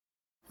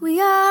We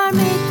are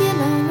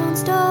making our own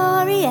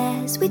story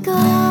as we go,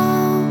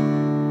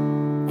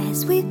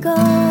 as we go,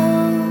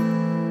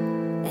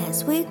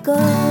 as we go.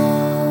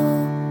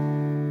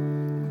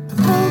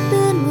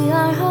 Hoping, we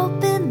are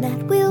hoping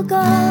that we'll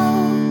go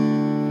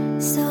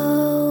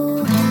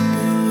so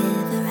happy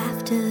ever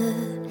after,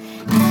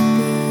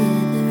 happy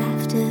ever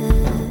after.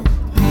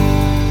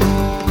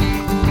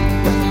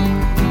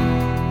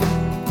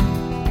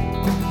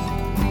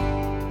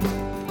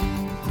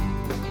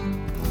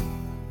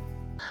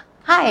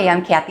 Hi,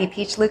 I'm Kathy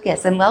Peach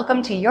Lucas, and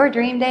welcome to Your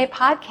Dream Day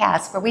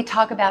podcast, where we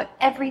talk about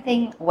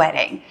everything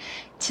wedding.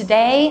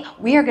 Today,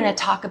 we are going to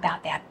talk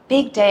about that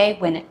big day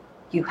when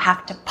you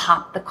have to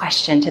pop the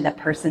question to the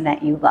person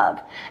that you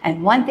love.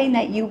 And one thing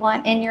that you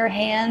want in your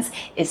hands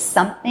is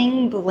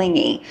something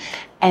blingy.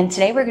 And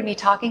today, we're going to be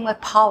talking with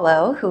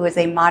Paolo, who is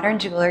a modern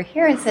jeweler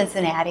here in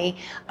Cincinnati,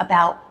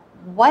 about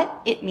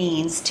what it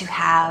means to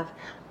have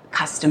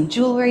custom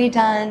jewelry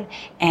done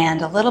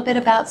and a little bit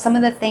about some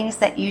of the things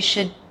that you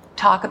should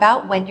talk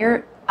about when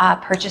you're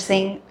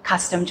purchasing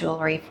custom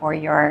jewelry for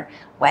your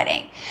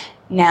wedding.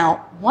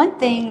 Now, one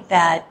thing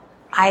that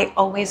I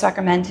always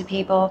recommend to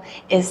people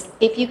is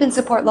if you can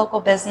support local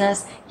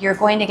business, you're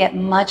going to get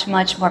much,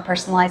 much more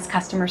personalized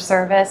customer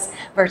service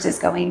versus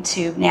going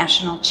to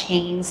national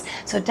chains.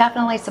 So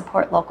definitely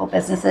support local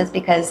businesses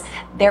because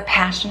they're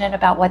passionate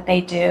about what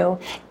they do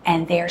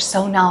and they're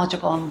so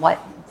knowledgeable in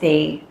what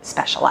they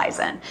specialize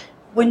in.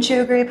 Wouldn't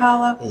you agree,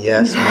 Paolo?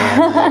 Yes,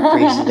 ma'am. I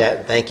appreciate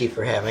that. Thank you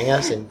for having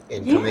us and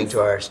coming to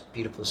our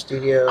beautiful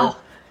studio.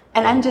 Oh,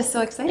 and I'm just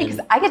so excited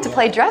because I get to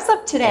play dress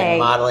up today.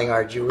 And modeling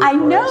our jewelry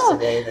for us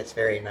today. That's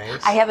very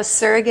nice. I have a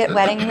surrogate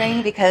wedding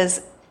ring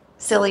because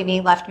silly me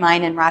left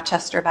mine in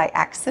Rochester by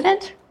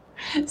accident.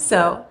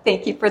 So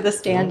thank you for the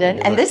stand-in.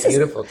 And this is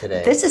beautiful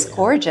today. This is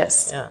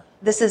gorgeous. Yeah.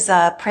 This is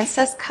a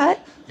princess cut.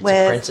 It's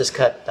a princess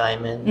cut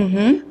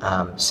diamond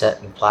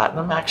set in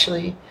platinum,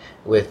 actually,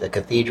 with a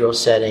cathedral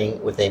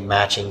setting with a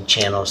matching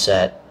channel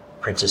set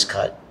princess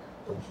cut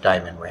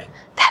diamond ring.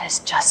 That is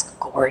just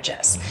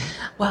gorgeous.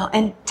 Well,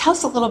 and tell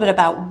us a little bit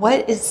about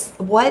what is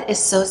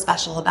so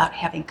special about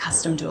having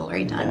custom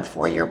jewelry done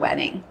for your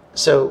wedding.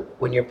 So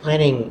when you're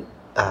planning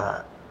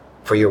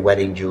for your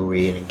wedding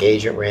jewelry, an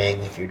engagement ring,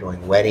 if you're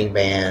doing wedding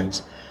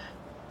bands,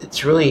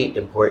 it's really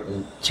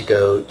important to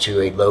go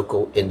to a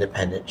local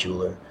independent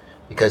jeweler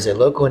because a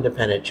local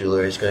independent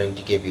jeweler is going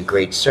to give you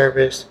great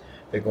service.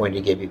 They're going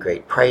to give you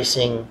great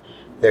pricing.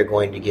 They're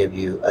going to give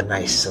you a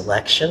nice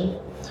selection.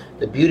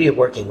 The beauty of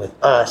working with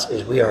us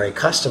is we are a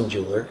custom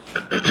jeweler.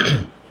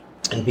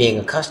 And being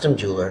a custom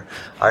jeweler,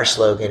 our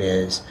slogan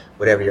is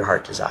whatever your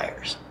heart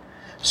desires.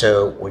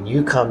 So when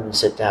you come and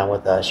sit down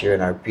with us, you're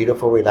in our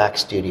beautiful,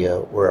 relaxed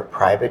studio. We're a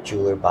private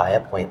jeweler by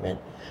appointment.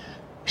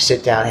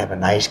 Sit down, have a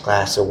nice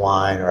glass of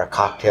wine or a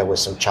cocktail with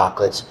some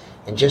chocolates,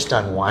 and just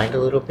unwind a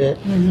little bit.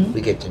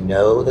 We get to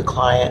know the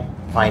client,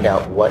 find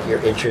out what your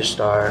interests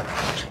are,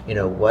 you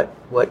know,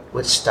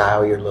 what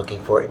style you're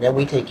looking for, and then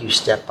we take you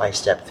step by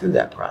step through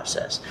that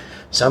process.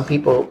 Some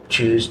people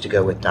choose to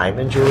go with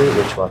diamond jewelry,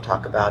 which we'll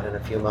talk about in a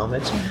few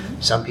moments.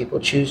 Some people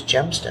choose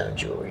gemstone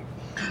jewelry.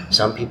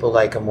 Some people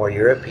like a more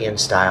European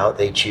style.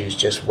 They choose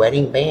just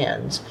wedding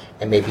bands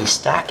and maybe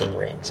stacking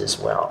rings as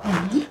well.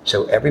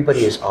 So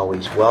everybody is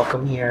always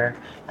welcome here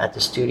at the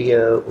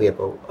studio. We have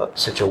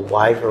such a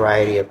wide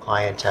variety of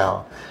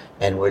clientele,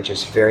 and we're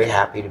just very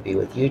happy to be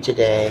with you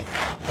today.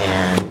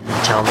 And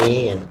you tell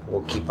me, and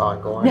we'll keep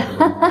on going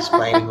and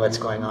explaining what's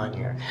going on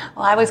here.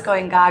 Well, I was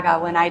going gaga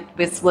when I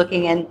was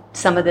looking in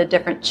some of the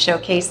different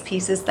showcase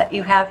pieces that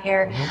you have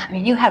here. I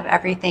mean, you have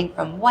everything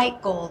from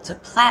white gold to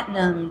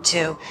platinum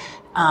to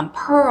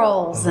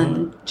pearls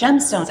and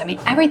gemstones. I mean,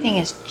 everything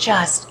is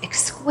just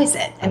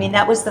exquisite. I mean,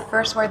 that was the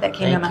first word that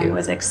came to mind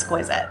was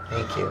exquisite.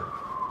 Thank you.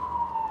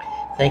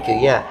 Thank you.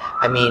 Yeah.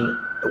 I mean,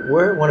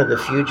 we're one of the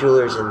few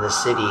jewelers in the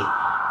city,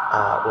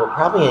 well,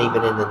 probably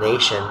even in the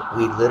nation.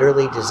 We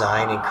literally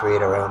design and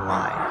create our own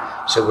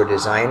line. So we're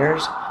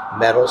designers,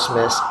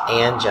 metalsmiths,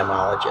 and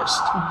gemologists.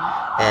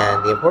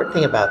 And the important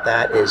thing about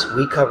that is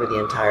we cover the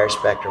entire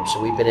spectrum. So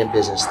we've been in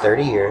business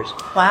 30 years.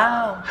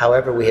 Wow.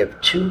 However, we have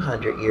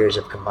 200 years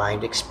of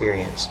combined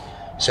experience.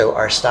 So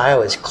our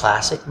style is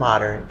classic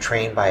modern,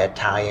 trained by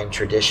Italian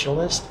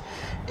traditionalists.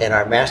 And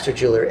our master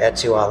jeweler,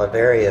 Ezio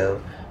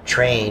Oliverio,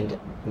 trained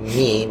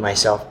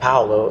myself,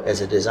 Paolo,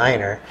 as a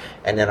designer.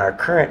 And then our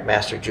current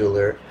master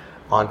jeweler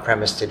on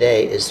premise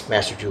today is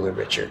Master Jeweler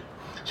Richard.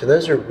 So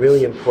those are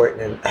really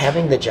important. And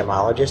having the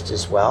gemologist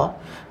as well.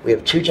 We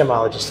have 2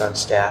 gemologists on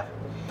staff.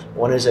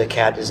 One is a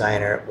CAD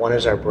designer, one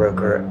is our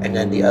broker, and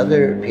then the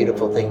other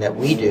beautiful thing that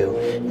we do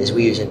is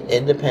we use an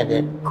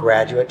independent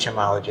graduate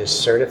gemologist,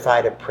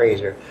 certified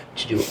appraiser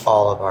to do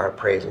all of our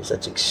appraisals.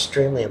 That's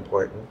extremely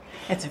important.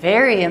 It's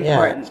very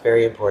important. Yeah, it's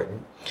very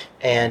important.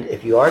 And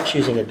if you are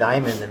choosing a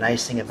diamond, the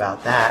nice thing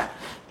about that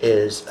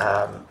is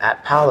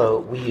at Paolo,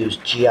 we use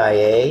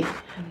GIA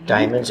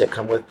diamonds that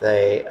come with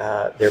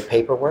their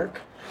paperwork.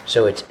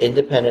 So it's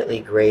independently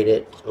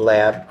graded,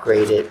 lab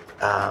graded,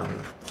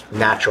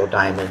 natural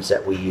diamonds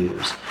that we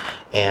use.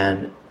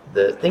 And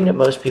the thing that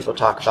most people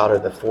talk about are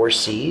the 4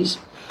 C's.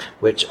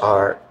 which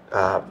are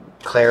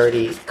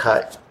clarity,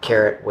 cut,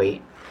 carat,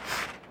 weight,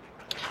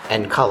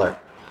 and color.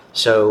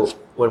 So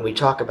when we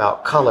talk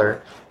about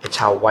color, it's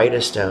how white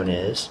a stone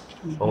is.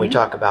 When we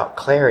talk about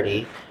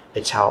clarity,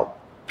 it's how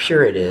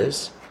pure it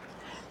is.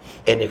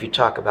 And if you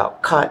talk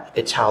about cut,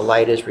 it's how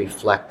light is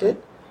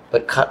reflected,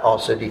 but cut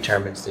also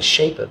determines the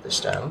shape of the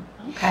stone.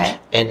 Okay.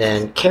 And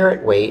then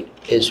carat weight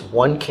is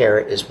 1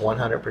 carat is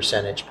 100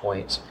 percentage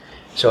points.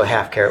 So a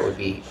half carat would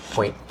be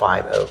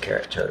 0.50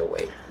 carat total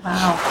weight.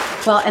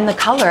 Wow. Well, and the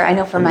color, I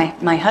know for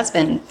my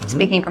husband,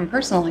 speaking from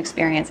personal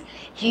experience,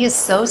 he is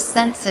so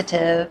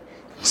sensitive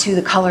to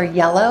the color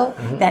yellow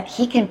that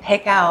he can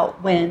pick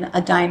out when a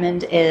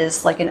diamond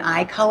is like an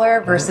I color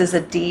versus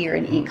a D or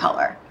an E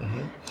color.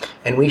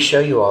 And we show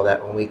you all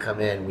that when we come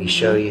in. We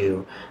show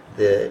you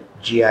the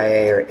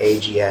GIA or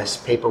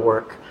AGS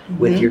paperwork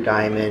with your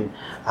diamond.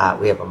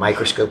 We have a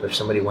microscope if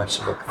somebody wants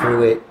to look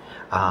through it.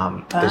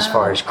 As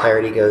far as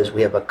clarity goes,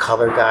 we have a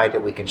color guide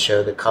that we can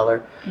show the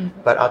color.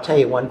 But I'll tell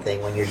you one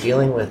thing, when you're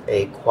dealing with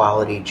a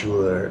quality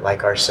jeweler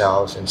like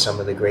ourselves and some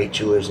of the great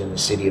jewelers in the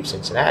city of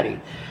Cincinnati,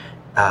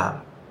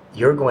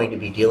 you're going to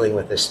be dealing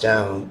with a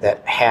stone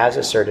that has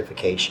a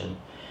certification.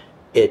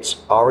 It's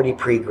already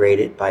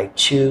pre-graded by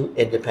 2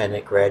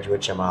 independent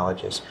graduate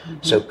gemologists.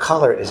 So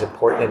color, as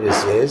important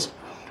as it is,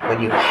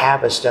 when you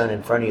have a stone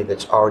in front of you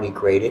that's already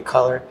graded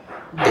color,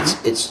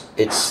 it's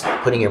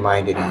putting your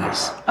mind at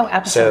ease. Oh,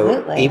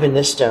 absolutely. So even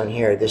this stone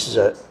here, this is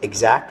a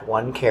exact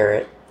 1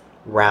 carat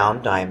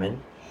round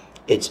diamond.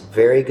 It's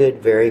very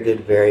good, very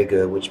good, very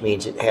good, which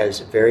means it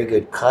has very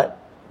good cut,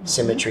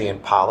 symmetry,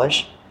 and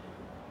polish.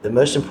 The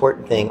most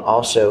important thing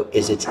also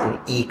is it's an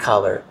E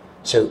color.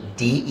 So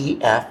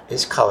DEF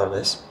is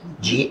colorless,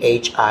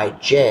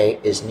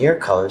 GHIJ is near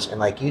colors, and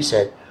like you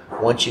said,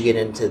 once you get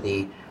into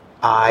the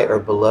I or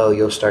below,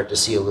 you'll start to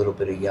see a little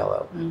bit of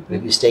yellow. But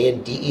if you stay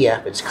in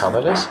DEF, it's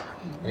colorless,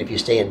 and if you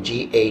stay in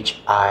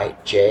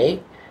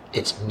GHIJ,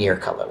 it's near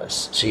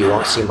colorless, so you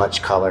won't see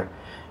much color.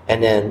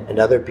 And then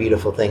another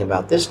beautiful thing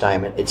about this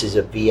diamond, it is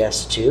a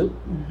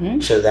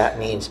VS2, so that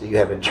means you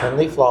have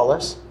internally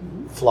flawless,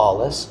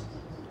 flawless,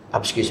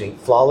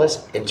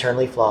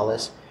 internally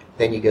flawless.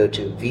 Then you go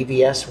to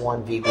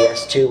VVS1,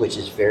 VVS2, which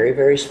is very,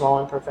 very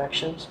small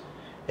imperfections.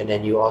 And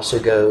then you also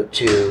go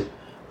to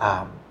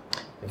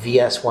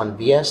VS1,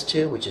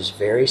 VS2, which is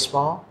very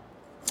small.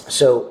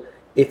 So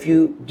if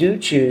you do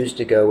choose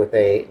to go with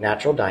a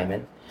natural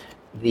diamond,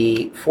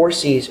 the 4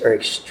 C's are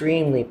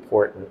extremely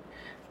important.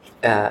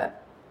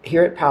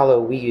 Here at Paolo,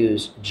 we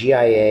use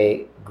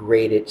GIA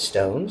graded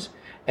stones,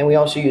 and we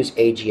also use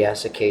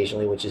AGS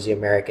occasionally, which is the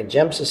American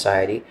Gem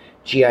Society.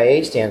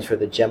 GIA stands for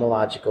the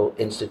Gemological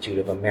Institute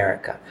of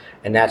America,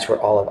 and that's where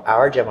all of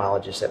our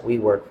gemologists that we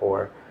work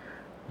for,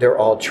 they're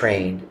all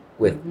trained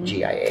with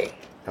GIA,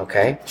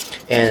 okay?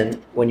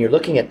 And when you're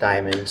looking at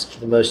diamonds,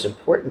 the most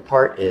important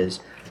part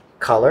is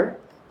color,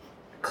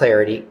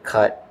 clarity,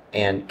 cut,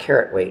 and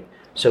carat weight.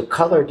 So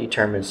color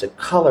determines the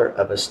color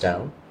of a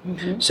stone.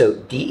 So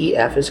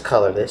DEF is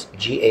colorless,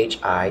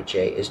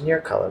 GHIJ is near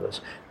colorless.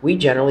 We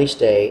generally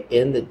stay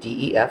in the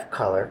DEF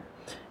color.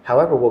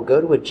 However, we'll go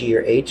to a G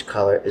or H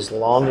color as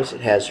long as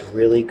it has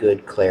really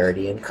good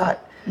clarity and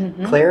cut.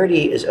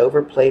 Clarity is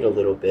overplayed a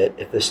little bit.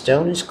 If the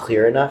stone is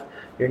clear enough,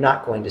 you're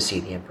not going to see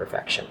the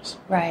imperfections.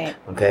 Right.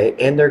 Okay,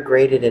 and they're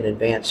graded in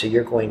advance, so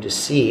you're going to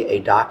see a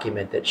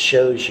document that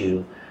shows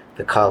you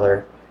the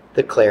color,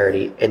 the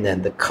clarity, and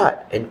then the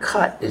cut. And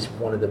cut is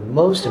one of the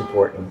most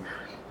important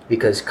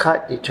because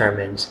cut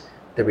determines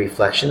the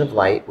reflection of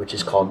light, which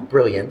is called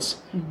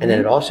brilliance, and then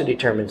it also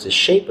determines the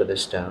shape of the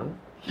stone.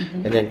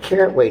 And then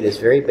carat weight is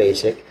very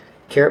basic.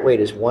 Carat weight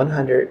is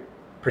 100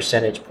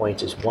 percentage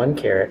points is 1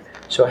 carat,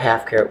 so a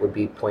half carat would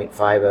be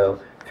 0.50,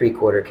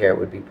 3/4 carat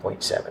would be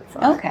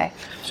 0.75. Okay.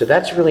 So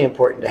that's really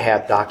important to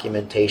have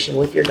documentation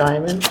with your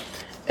diamond.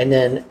 And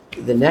then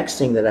the next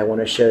thing that I want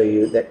to show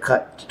you that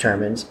cut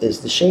determines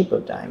is the shape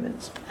of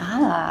diamonds.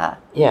 Ah.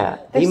 Yeah.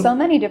 There's so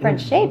many different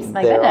shapes,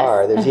 my there goodness.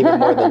 are. There's even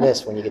more than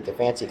this when you get the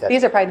fancy cuts.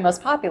 These are probably the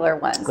most popular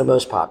ones. The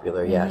most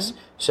popular, yes.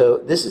 So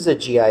this is a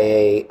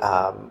GIA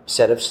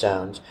set of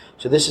stones.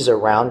 So this is a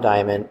round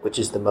diamond, which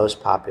is the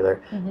most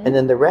popular. And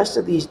then the rest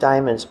of these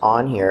diamonds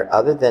on here,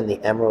 other than the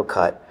emerald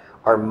cut,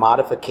 are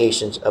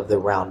modifications of the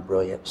round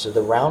brilliant. So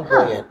the round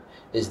brilliant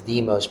is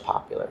the most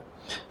popular.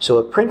 So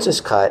a princess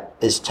cut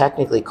is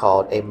technically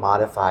called a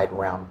modified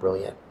round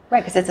brilliant.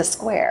 Right, because it's a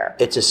square.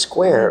 It's a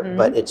square,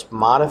 but it's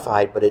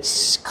modified, but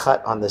it's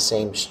cut on the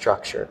same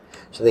structure.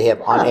 So they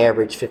have, on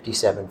average,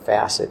 57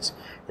 facets.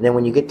 And then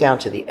when you get down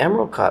to the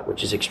emerald cut,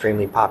 which is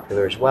extremely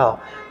popular as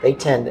well,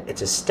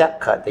 it's a step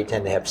cut, they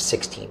tend to have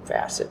 16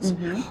 facets.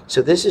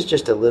 So this is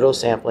just a little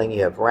sampling.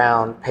 You have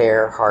round,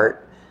 pear,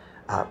 heart,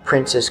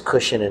 princess,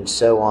 cushion, and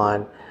so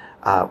on.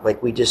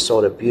 Like we just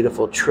sold a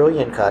beautiful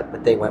trillion cut,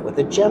 but they went with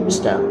a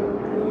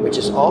gemstone, which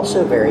is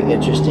also very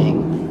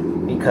interesting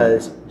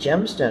because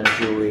gemstone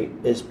jewelry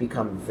has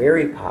become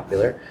very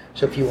popular.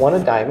 So if you want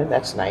a diamond,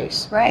 that's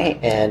nice. Right.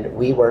 And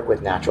we work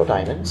with natural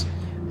diamonds.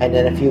 And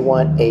then if you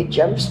want a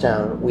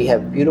gemstone, we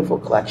have a beautiful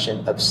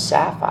collection of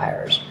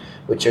sapphires,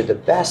 which are the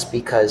best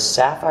because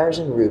sapphires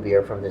and ruby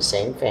are from the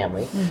same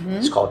family.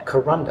 It's called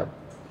corundum.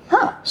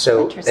 Huh.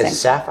 So Interesting.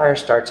 as sapphire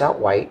starts out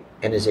white,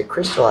 and as it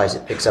crystallizes,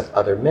 it picks up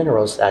other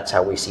minerals. That's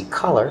how we see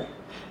color.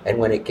 And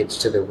when it gets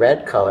to the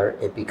red color,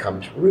 it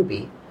becomes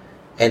ruby.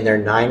 And they're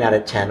 9 out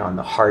of 10 on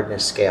the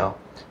hardness scale.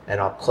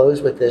 And I'll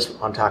close with this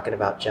on talking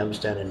about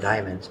gemstone and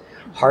diamonds.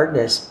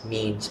 Hardness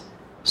means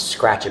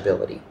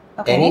scratchability.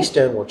 Okay. Any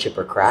stone will chip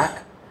or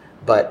crack,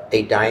 but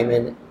a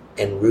diamond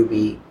and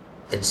ruby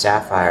and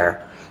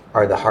sapphire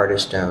are the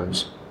hardest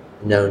stones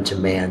known to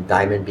man.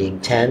 Diamond being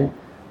 10,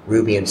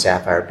 ruby and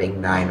sapphire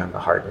being 9 on the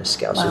hardness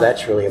scale. Wow. So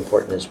that's really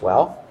important as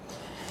well.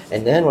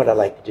 And then what I'd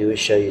like to do is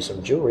show you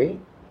some jewelry.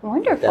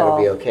 Wonderful. That'll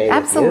be okay with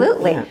you?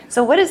 Absolutely. Yeah.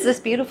 So what is this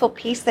beautiful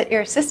piece that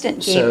your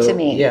assistant gave to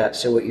me? Yeah,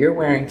 so what you're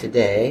wearing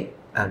today,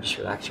 just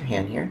relax your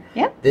hand here.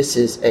 Yep. This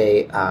is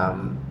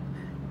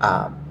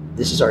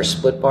this is our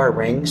split bar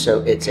ring.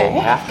 So it's a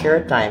 1/2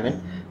 carat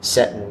diamond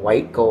set in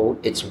white gold.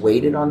 It's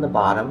weighted on the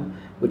bottom,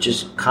 which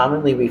is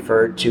commonly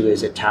referred to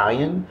as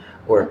Italian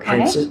or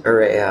princess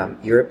or a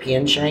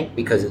European shank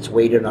because it's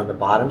weighted on the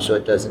bottom so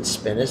it doesn't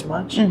spin as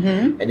much.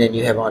 And then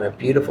you have on a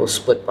beautiful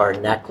split bar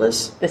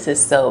necklace. This is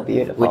so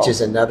beautiful. Which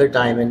is another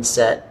diamond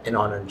set and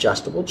on an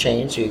adjustable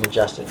chain so you can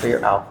adjust it for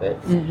your outfit.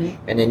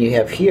 And then you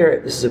have here,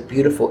 this is a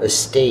beautiful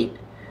estate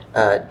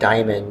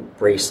diamond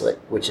bracelet,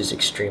 which is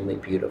extremely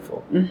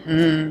beautiful.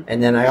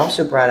 And then I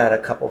also brought out a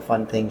couple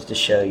fun things to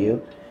show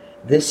you.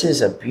 This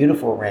is a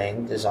beautiful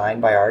ring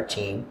designed by our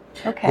team.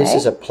 Okay. This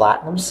is a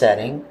platinum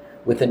setting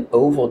with an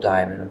oval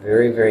diamond, a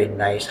very, very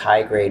nice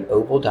high-grade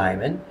oval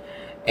diamond.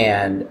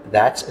 And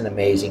that's an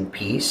amazing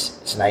piece.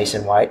 It's nice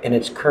and wide, and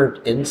it's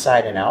curved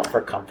inside and out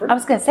for comfort. I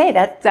was going to say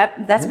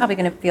that's probably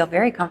going to feel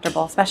very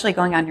comfortable, especially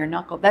going on your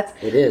knuckle.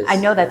 It is. I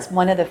know that's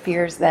one of the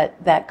fears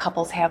that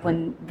couples have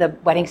when the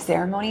wedding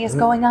ceremony is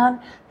going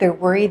on. They're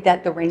worried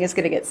that the ring is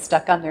going to get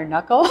stuck on their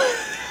knuckle.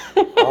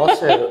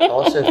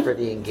 also for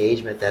the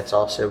engagement, that's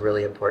also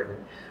really important.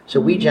 So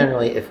we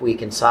generally, if we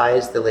can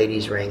size the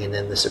lady's ring and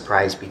then the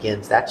surprise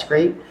begins, that's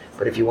great.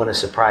 But if you want a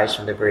surprise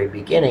from the very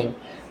beginning,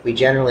 we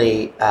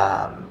generally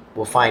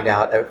will find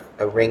out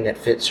a ring that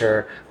fits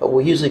her, but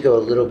we'll usually go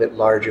a little bit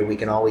larger. We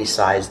can always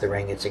size the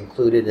ring. It's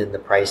included in the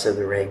price of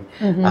the ring.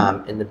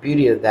 And the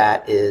beauty of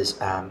that is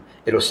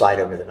it'll slide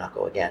over the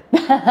knuckle again.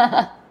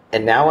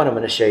 And now what I'm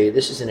going to show you,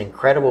 this is an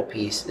incredible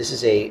piece. This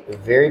is a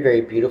very,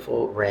 very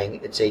beautiful ring.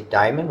 It's a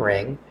diamond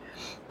ring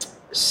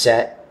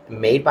set,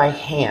 made by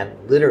hand,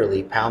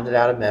 literally pounded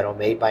out of metal,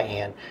 made by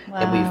hand. Wow.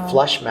 And we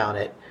flush mount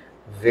it.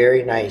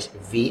 Very nice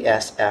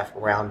VSF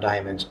round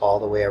diamonds all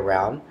the way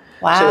around.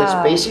 Wow. So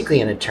it's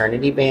basically an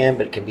eternity band,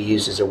 but it can be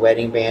used as a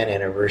wedding band,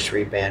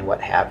 anniversary band,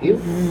 what have you.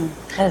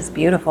 That is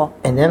beautiful.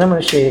 And then I'm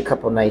going to show you a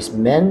couple nice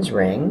men's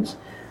rings.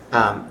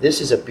 This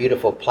is a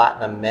beautiful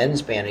platinum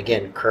men's band,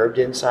 again, curved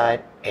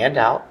inside and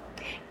out.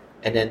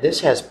 And then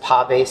this has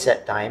pave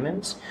set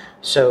diamonds.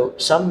 So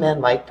some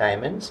men like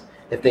diamonds.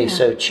 If they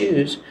so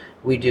choose,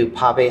 we do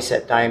pave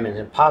set diamonds.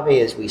 And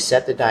pave is we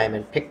set the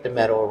diamond, pick the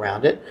metal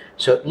around it.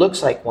 So it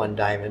looks like one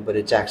diamond, but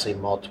it's actually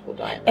multiple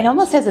diamonds. It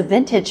almost has a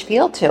vintage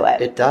feel to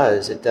it. It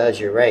does,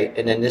 you're right.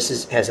 And then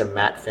this has a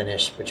matte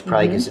finish, which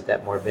probably gives it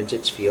that more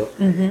vintage feel.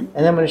 And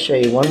then I'm going to show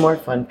you one more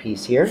fun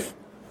piece here.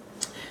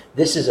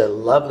 This is a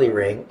lovely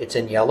ring. It's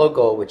in yellow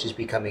gold, which is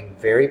becoming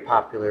very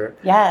popular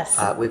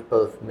with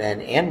both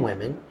men and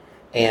women.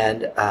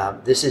 And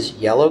this is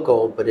yellow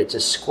gold, but it's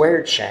a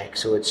squared shank.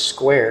 So it's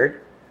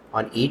squared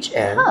on each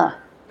end,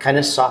 kind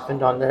of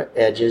softened on the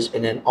edges,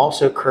 and then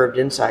also curved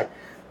inside,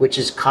 which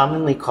is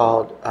commonly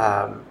called,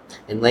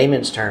 in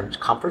layman's terms,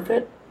 comfort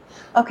fit.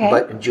 Okay.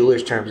 But in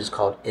jeweler's terms, it's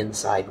called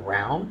inside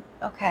round.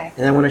 Okay.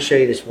 And I want to show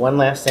you this one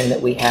last thing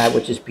that we have,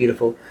 which is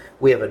beautiful.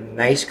 We have a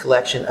nice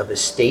collection of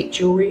estate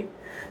jewelry,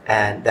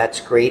 and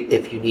that's great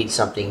if you need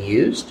something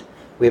used.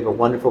 We have a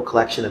wonderful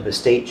collection of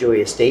estate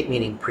jewelry, estate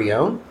meaning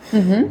pre-owned,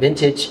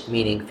 vintage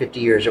meaning 50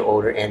 years or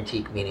older,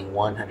 antique meaning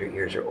 100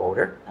 years or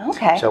older.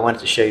 Okay. So I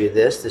wanted to show you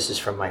this. This is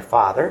from my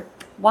father.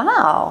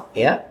 Wow.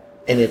 Yeah,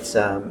 and it's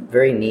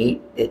very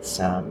neat. It's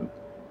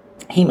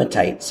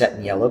hematite set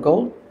in yellow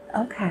gold.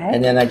 Okay.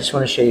 And then I just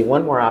want to show you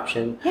one more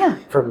option Yeah.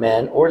 for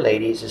men or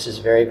ladies. This is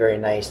very, very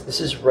nice.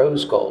 This is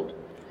rose gold.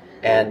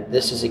 And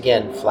this is,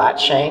 again, flat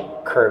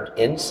shank, curved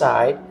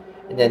inside.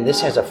 And then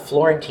this has a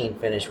Florentine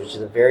finish, which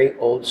is a very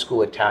old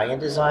school Italian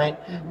design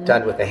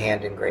done with a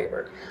hand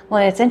engraver.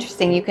 Well, it's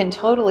interesting. You can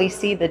totally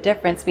see the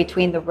difference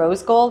between the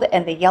rose gold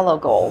and the yellow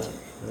gold.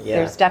 Yeah.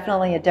 There's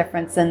definitely a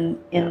difference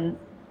in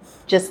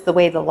just the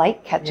way the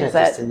light catches it.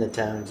 Just in the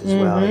tones as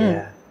well,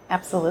 yeah.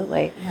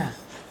 Absolutely. Yeah.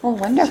 Well,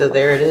 wonderful. So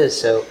there it is.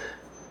 So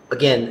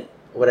again,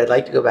 what I'd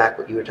like to go back,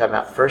 what you were talking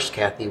about first,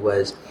 Kathy,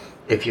 was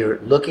if you're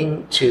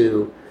looking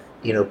to,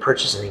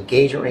 purchase an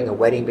engagement ring, a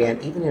wedding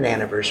band, even an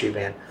anniversary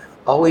band,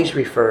 always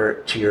refer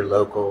to your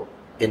local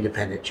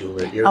independent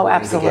jeweler. You're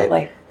going to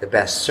get the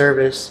best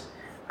service.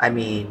 I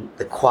mean,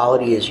 the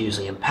quality is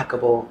usually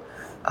impeccable.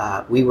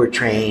 We were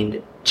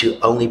trained to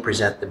only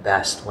present the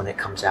best when it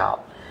comes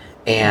out.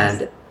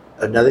 And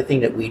another thing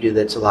that we do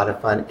that's a lot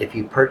of fun, if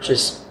you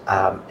purchase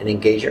an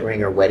engagement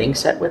ring or wedding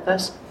set with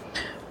us,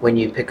 when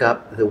you pick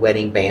up the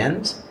wedding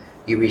bands,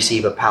 you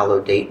receive a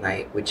Paolo date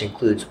night, which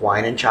includes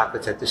wine and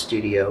chocolates at the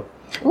studio,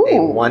 Ooh. a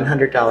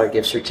 $100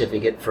 gift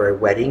certificate for a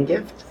wedding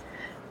gift,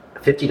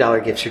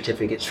 $50 gift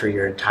certificates for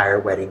your entire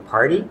wedding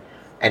party,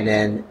 and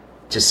then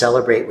to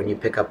celebrate when you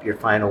pick up your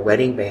final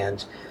wedding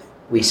bands,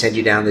 we send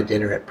you down to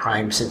dinner at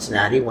Prime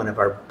Cincinnati, one of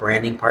our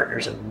branding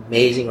partners, an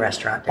amazing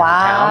restaurant downtown.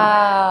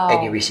 Wow.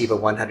 And you receive a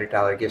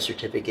 $100 gift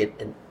certificate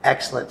and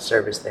excellent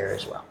service there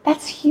as well.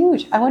 That's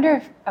huge. I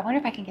wonder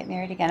if I can get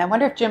married again. I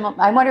wonder if Jimmy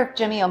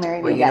will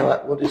marry me again. Well, you know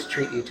what? We'll just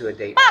treat you to a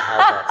date night.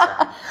 How's that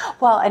sound?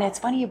 Well, and it's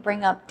funny you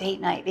bring up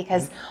date night,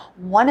 because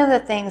one of the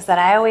things that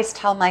I always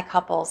tell my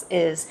couples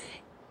is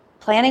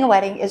planning a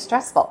wedding is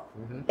stressful.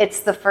 It's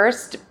the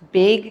first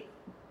big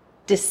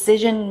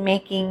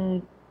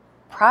decision-making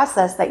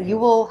process that you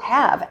will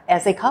have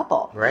as a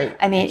couple. Right.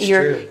 I mean,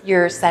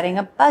 you're setting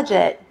a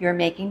budget, you're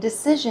making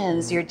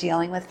decisions, you're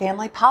dealing with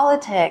family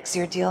politics,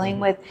 you're dealing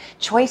with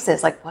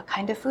choices like what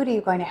kind of food are you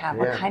going to have,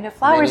 what kind of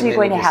flowers are you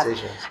going to have,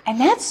 and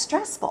that's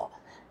stressful.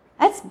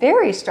 That's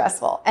very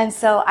stressful. And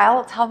so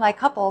I'll tell my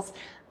couples,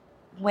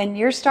 when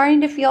you're starting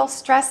to feel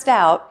stressed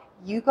out,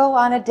 you go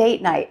on a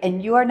date night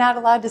and you are not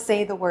allowed to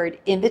say the word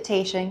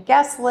invitation,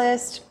 guest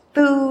list,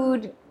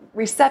 food,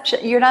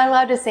 reception. You're not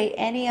allowed to say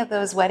any of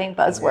those wedding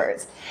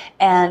buzzwords.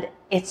 And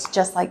it's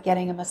just like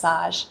getting a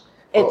massage.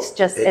 It's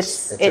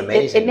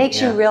it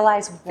makes you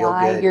realize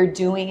why you're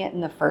doing it in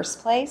the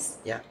first place.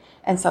 Yeah.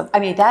 And so, I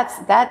mean,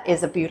 that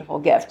is a beautiful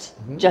gift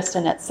just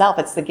in itself.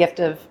 It's the gift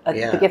of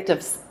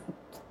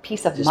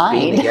peace of mind.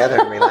 Being together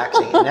and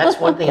relaxing. And that's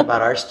one thing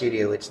about our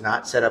studio. It's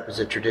not set up as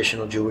a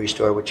traditional jewelry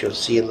store, which you'll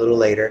see a little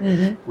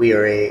later. We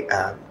are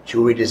a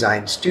jewelry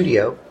design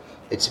studio.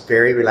 It's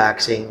very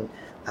relaxing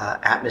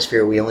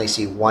atmosphere. We only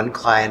see one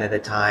client at a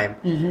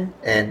time.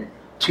 And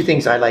two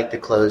things I like to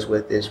close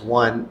with is,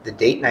 one, the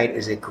date night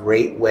is a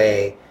great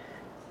way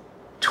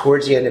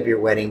towards the end of your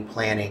wedding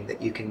planning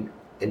that you can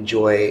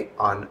enjoy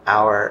on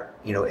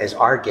as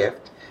our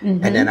gift.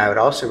 And then I would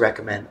also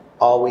recommend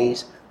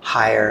always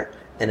hire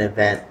an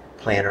event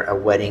planner, a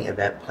wedding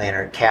event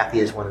planner. Kathy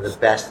is one of the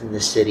best in the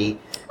city.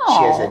 Aww.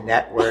 She has a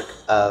network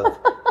of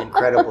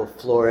incredible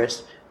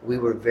florists. We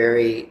were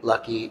very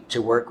lucky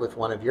to work with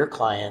one of your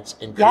clients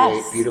and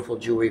create beautiful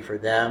jewelry for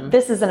them.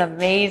 This is an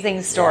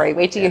amazing story.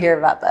 Wait till you hear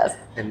about this.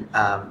 And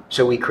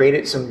so we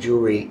created some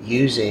jewelry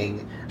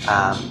using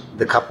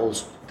the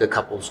couple's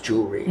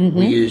jewelry.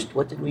 We used,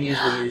 what did we use?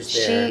 We used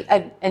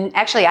and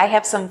actually I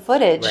have some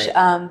footage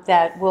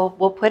that we'll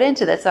put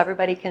into this so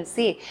everybody can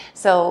see.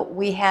 So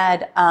we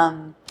had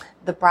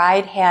the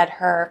bride had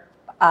her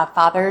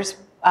father's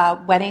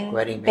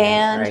wedding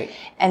band,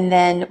 and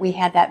then we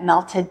had that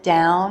melted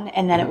down,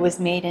 and then it was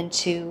made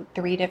into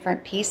 3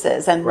 different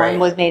pieces, and one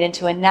was made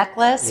into a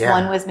necklace,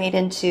 one was made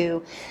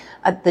into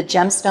the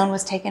gemstone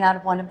was taken out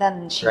of one of them,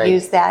 and she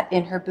used that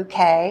in her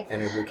bouquet.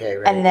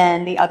 And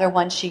then the other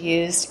one she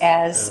used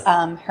as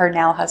her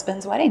now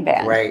husband's wedding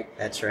band. Right,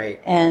 that's right.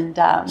 And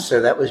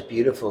so that was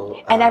beautiful.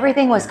 And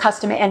everything was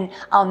custom. And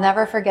I'll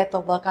never forget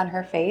the look on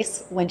her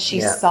face when she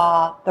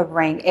saw the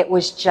ring. It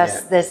was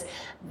just this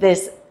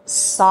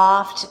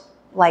soft,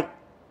 like,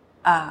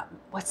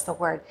 what's the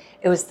word?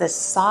 It was this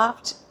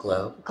soft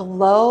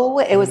glow.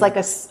 It was like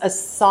a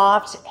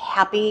soft,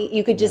 happy.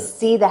 You could just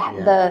see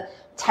the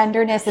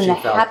tenderness and the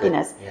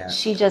happiness.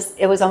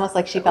 It was almost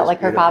like she felt like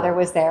her father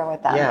was there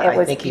with them. Yeah, it was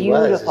I think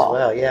beautiful. He was as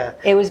well. Yeah,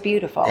 it was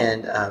beautiful.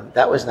 And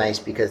that was nice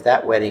because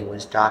that wedding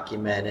was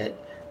documented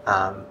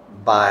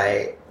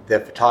by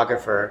the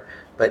photographer,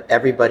 but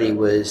everybody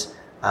was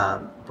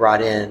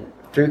brought in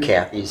through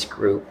Kathy's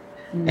group.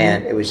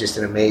 And it was just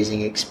an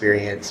amazing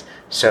experience.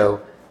 So,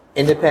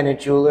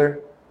 independent jeweler,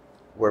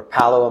 we're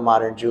Paolo, a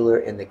modern jeweler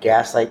in the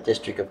Gaslight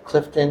District of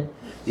Clifton.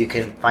 You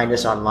can find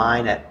us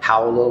online at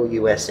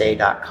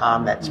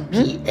paolousa.com. That's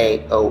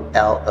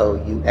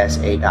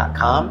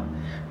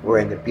PAOLOUSA.com. We're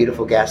in the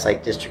beautiful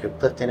Gaslight District of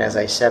Clifton, as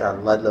I said,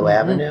 on Ludlow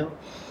Avenue.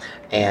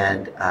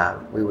 And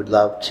we would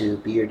love to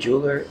be your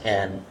jeweler.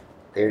 And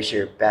there's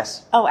your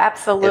best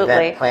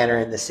event planner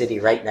in the city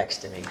right next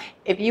to me.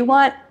 If you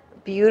want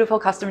beautiful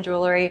custom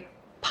jewelry,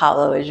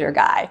 Paolo is your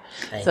guy.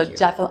 Thank you.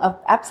 Definitely,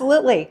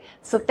 absolutely.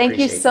 So thank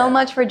you so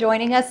much for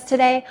joining us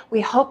today. We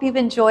hope you've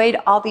enjoyed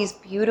all these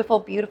beautiful,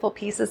 beautiful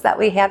pieces that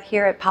we have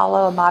here at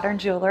Paolo, a modern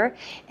jeweler.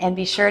 And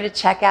be sure to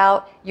check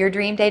out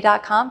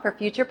yourdreamday.com for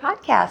future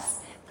podcasts.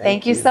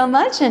 Thank you so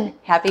much, and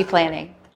happy planning.